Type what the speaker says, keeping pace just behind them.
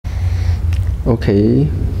Okay,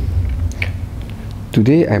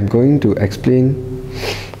 today I'm going to explain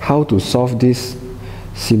how to solve this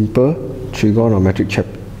simple trigonometric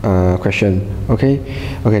question. Okay,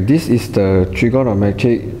 this is the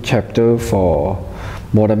trigonometric chapter for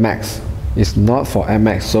modern maths. It's not for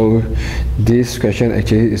MX, so this question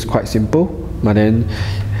actually is quite simple, but then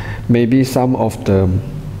maybe some of the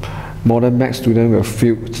modern maths students will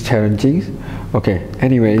feel challenging. Okay,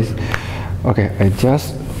 anyways, okay, I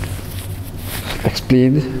just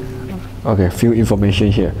explain few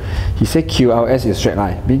information here. He said QRS is a straight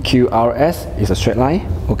line. Mean QRS is a straight line.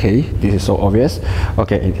 Okay, this is so obvious.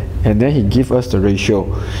 Okay, and then he give us the ratio.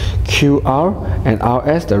 QR and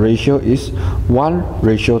RS, the ratio is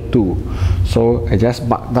 1:2. So I just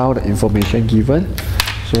mark down the information given.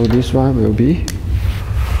 So this one will be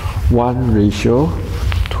 1:2.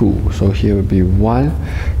 So here will be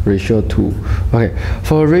 1:2. Okay,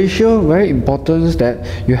 for ratio, very important that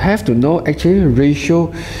you have to know actually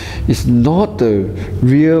ratio is not the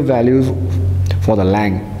real value for the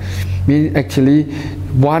length. Mean actually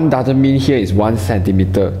 1 doesn't mean here is 1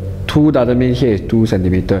 centimeter. 2 doesn't mean here is 2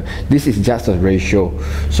 centimeter. This is just a ratio.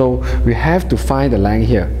 So we have to find the length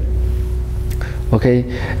here. Okay,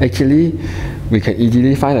 actually we can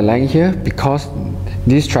easily find the length here because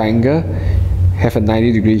this triangle have a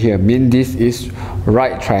 90 degree here, mean this is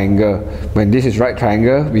right triangle. When this is right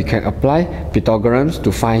triangle, we can apply Pythagoreans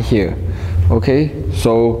to find here. Okay,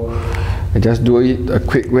 so I just do it a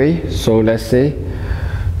quick way. So let's say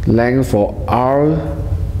length for R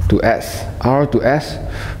to S. R to S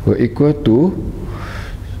will equal to,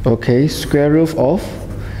 okay, square root of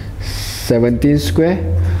 17 square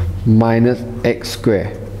minus x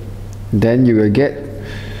square. Then you will get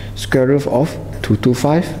square root of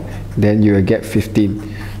 225. Then you will get 15.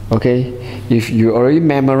 Okay, if you already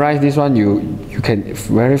memorize this one, you can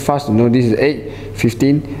very fast know this is 8,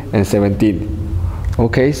 15 and 17.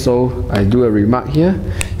 Okay, so I do a remark here,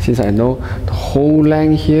 since I know the whole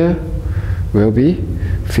length here will be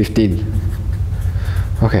 15.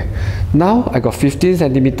 Okay, now I got 15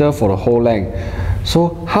 centimeter for the whole length.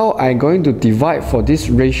 So how I going to divide for this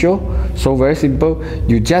ratio? So very simple,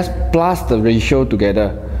 you just plus the ratio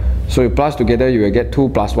together. So you plus together, you will get 2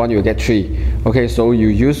 plus 1, you will get 3. Okay, so you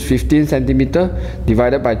use 15 centimeter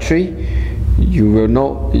divided by 3, you will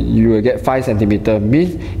know you will get 5 centimeter.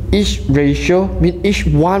 Means each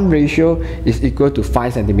one ratio is equal to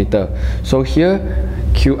 5 centimeter. So here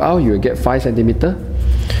QR you will get 5 centimeter,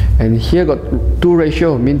 and here got 2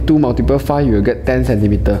 ratio, mean 2 multiple 5, you will get 10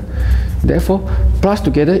 centimeter. Therefore plus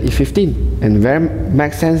together is 15, and very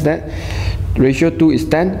makes sense that ratio 2 is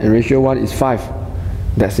 10 and ratio 1 is 5.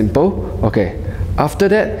 That's simple. Okay, after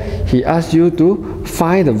that he asks you to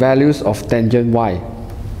find the values of tangent y.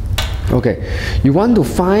 Okay, you want to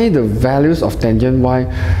find the values of tangent y.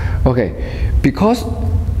 Okay, because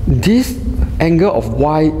this angle of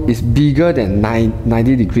y is bigger than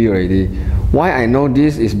 90 degree already. Why I know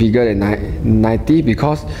this is bigger than 90?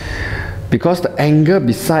 Because the angle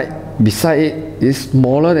beside it is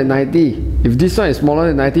smaller than 90. If this one is smaller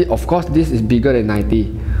than 90, of course this is bigger than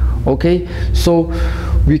 90. Okay, so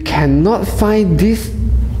we cannot find this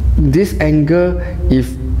angle.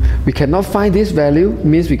 If we cannot find this value,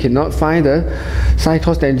 means we cannot find the sine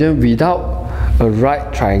cos tangent without a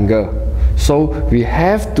right triangle. So we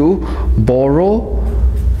have to borrow,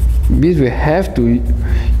 means we have to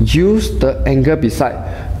use the angle beside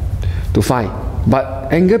to find.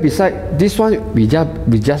 But angle beside this one we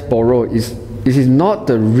just borrow. It is not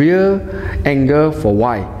the real angle for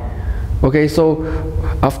y. Okay, so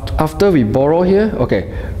after we borrow here,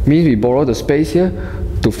 okay, means we borrow the space here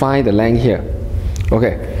to find the length here.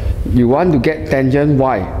 Okay, you want to get tangent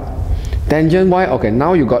y. Tangent y, okay,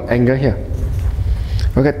 now you got angle here.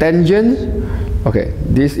 Okay, tangent, okay,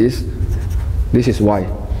 this is y.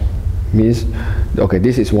 Means, okay,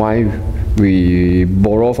 this is y we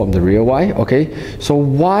borrow from the real y. Okay, so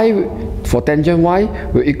y for tangent y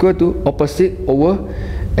will equal to opposite over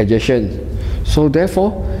adjacent. So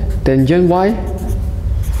therefore tangent y,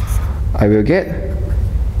 I will get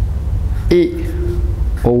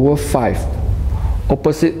 8/5,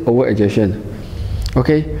 opposite over adjacent.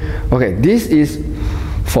 Okay, this is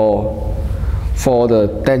for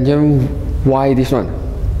the tangent y, this one.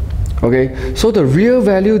 Okay, so the real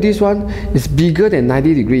value, this one is bigger than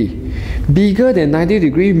 90 degree. Bigger than 90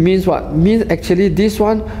 degree means what? Means actually this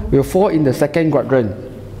one will fall in the second quadrant.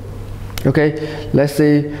 Okay, let's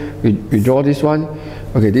say we draw this one.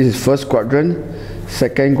 Okay, this is first quadrant,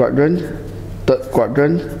 second quadrant, third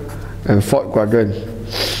quadrant, and fourth quadrant.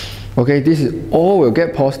 Okay, this is all will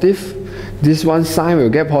get positive. This one sign will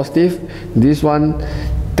get positive. This one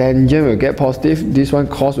tangent will get positive, this one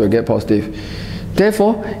cos will get positive.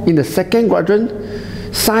 Therefore, in the second quadrant,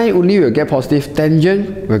 sine only will get positive,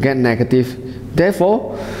 tangent will get negative.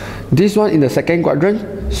 Therefore, this one in the second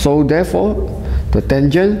quadrant, so therefore, the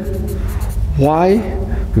tangent y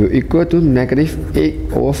will equal to negative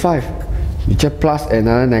 8 over 5. You just plus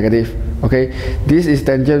another negative. Okay, this is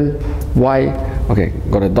tangent y. Okay,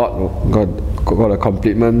 got a dot, got a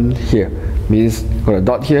complement here. Means got a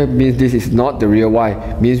dot here, means this is not the real y.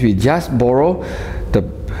 Means we just borrow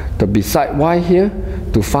the beside y here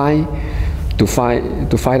to find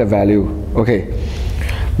the value. Okay,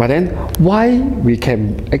 but then why we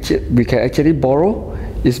can actually borrow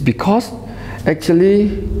is because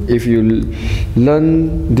actually if you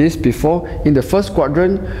learn this before, in the first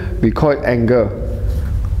quadrant we call it angle,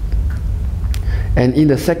 and in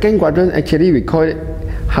the second quadrant actually we call it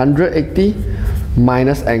 180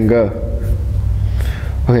 minus angle.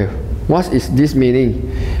 Okay, what is this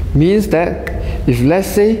meaning? Means that if let's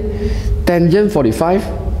say tangent 45,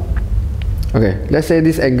 okay, let's say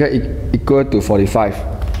this angle equal to 45.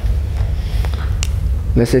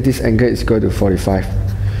 Let's say this angle is equal to 45.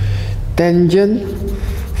 Tangent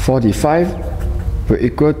 45 will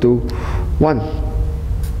equal to 1.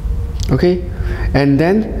 Okay, and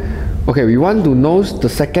then okay, we want to know the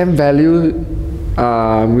second value.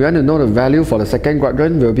 We want to know the value for the second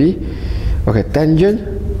quadrant will be, okay,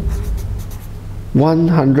 tangent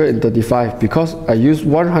 135, because I use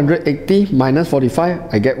 180 minus 45,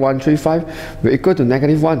 I get 135 will equal to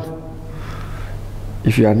negative 1.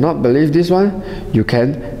 If you are not believe this one, you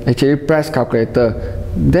can actually press calculator.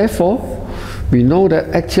 Therefore, we know that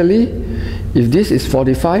actually if this is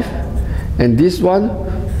 45 and this one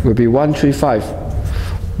will be 135,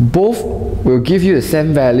 both will give you the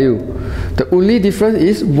same value. The only difference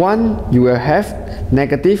is one you will have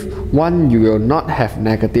negative, one you will not have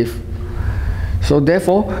negative. So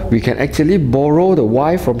therefore, we can actually borrow the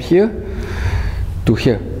y from here to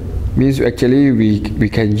here. Means actually we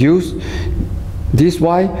can use this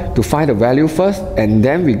y to find the value first, and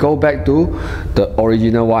then we go back to the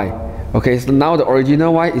original y. Okay, so now the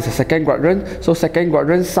original y is the second quadrant. So second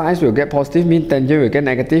quadrant size will get positive, mean tangent will get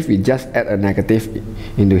negative. We just add a negative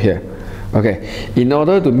into here. Okay, in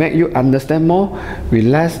order to make you understand more,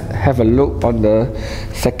 let's have a look on the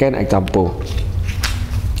second example.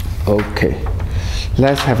 Okay,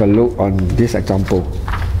 let's have a look on this example.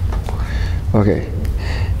 Okay,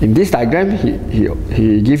 in this diagram,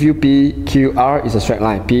 he give you PQR is a straight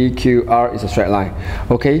line. PQR is a straight line.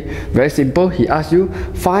 Okay, very simple. He asks you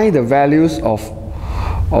find the values of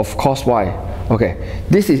cos y. Okay,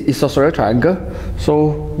 this is isosceles triangle.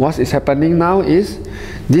 So what is happening now is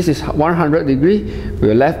this is 100 degree.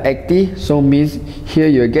 We left 80. So means here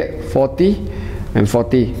you get 40 and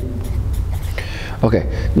 40. Okay,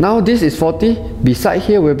 now this is 40. Beside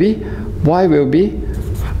here will be y will be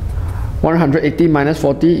 180 minus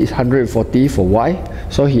 40 is 140 for y.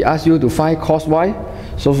 So he asks you to find cos y.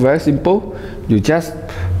 So very simple. You just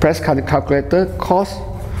press calculator. Cos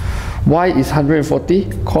y is 140.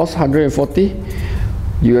 Cos 140.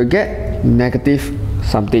 You will get negative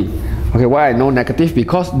something. Okay, why I know negative?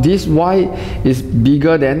 Because this y is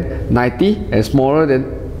bigger than 90 and smaller than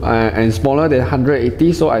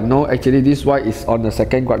 180. So I know actually this y is on the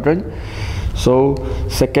second quadrant. So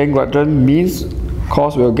second quadrant means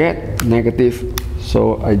cos will get negative.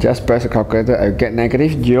 So I just press the calculator, I get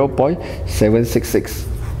negative 0.766.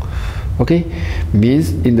 Okay,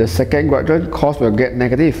 means in the second quadrant cos will get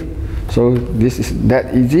negative. So this is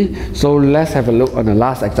that easy. So let's have a look on the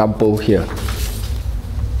last example here.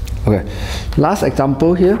 Okay, last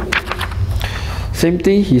example here, same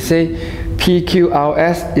thing. He say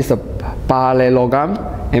PQRS is a parallelogram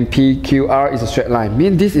and PQR is a straight line.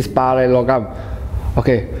 Mean this is parallelogram.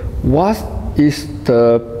 Okay, what is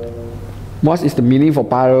the meaning for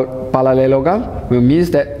parallelogram? It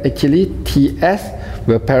means that actually TS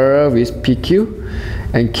will parallel with PQ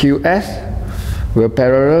and QS will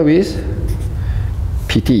parallel with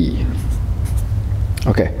PT.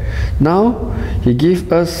 Okay, now he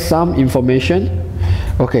gives us some information.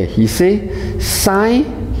 Okay, he say sine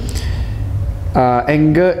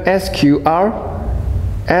angle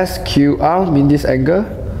SQR means this angle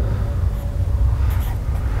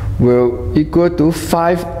will equal to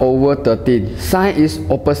 5 over 13. Sine is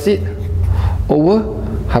opposite over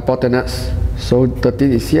hypotenuse. So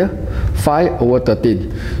 13 is here, 5 over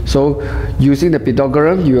 13. So using the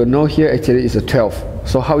Pythagorean, you will know here actually is a 12.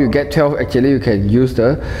 So how you get 12? Actually you can use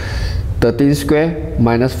the 13 square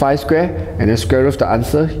minus 5 square and then square root of the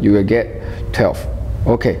answer, you will get 12.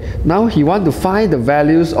 Okay, now he want to find the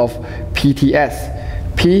values of PTS.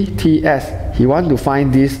 He want to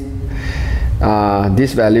find this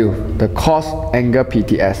this value, the cos angle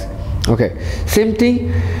PTS. Okay, same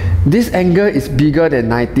thing, this angle is bigger than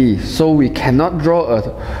 90, so we cannot draw a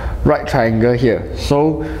right triangle here,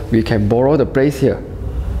 so we can borrow the place here.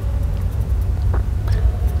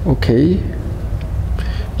 Okay,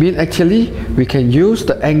 mean actually we can use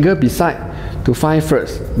the angle beside to find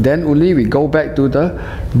first, then only we go back to the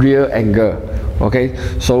real angle. Okay,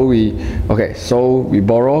 so we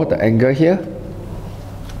borrow the angle here.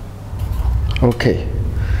 Okay,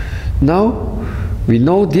 now we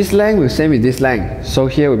know this length will same with this length, so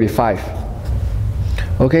here will be 5.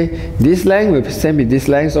 Okay, this length will same with this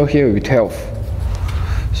length, so here will be 12.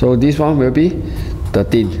 So this one will be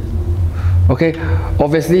 13. Okay,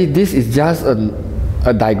 obviously this is just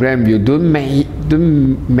a diagram. You don't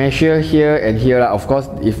measure here and here. Of course,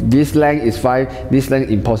 if this length is 5, this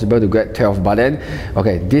length impossible to get 12. But then,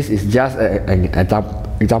 okay, this is just an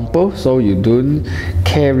example, so you don't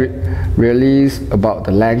care really about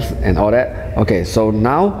the length and all that. Okay, so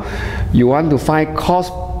now you want to find cos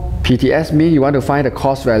PTS, means you want to find the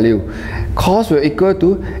cos value. Cos will equal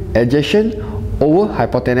to adjacent over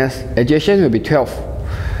hypotenuse. Adjacent will be 12,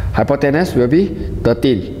 hypotenuse will be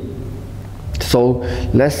 13. So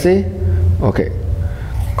let's say, okay,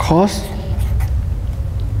 cos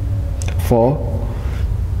for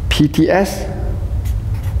PTS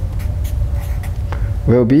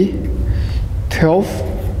will be 12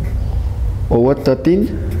 over 13,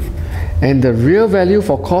 and the real value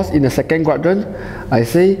for cos in the second quadrant, I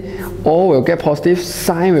say all will get positive,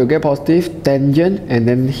 sine will get positive, tangent, and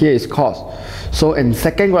then here is cos. So in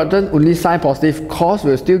second quadrant only sine positive, cos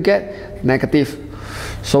will still get negative.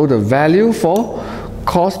 So the value for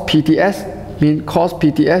cos PTS, mean cos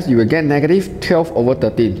PTS, you will get negative 12 over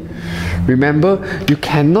 13. Remember, you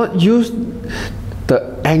cannot use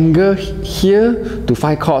the angle here to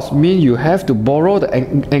find cos, mean you have to borrow the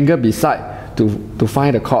angle beside to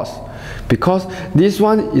find the cos, because this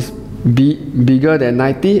one is bigger than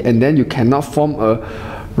 90, and then you cannot form a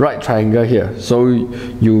right triangle here. So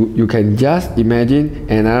you can just imagine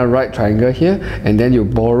another right triangle here, and then you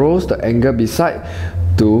borrow the angle beside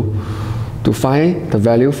to find the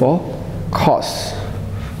value for cos.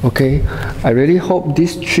 Okay, I really hope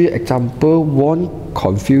these 3 examples won't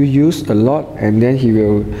confuse you a lot, and then he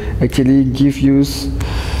will actually give you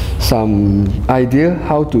some idea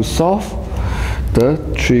how to solve the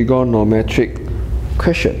trigonometric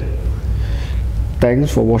question.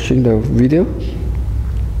 Thanks for watching the video.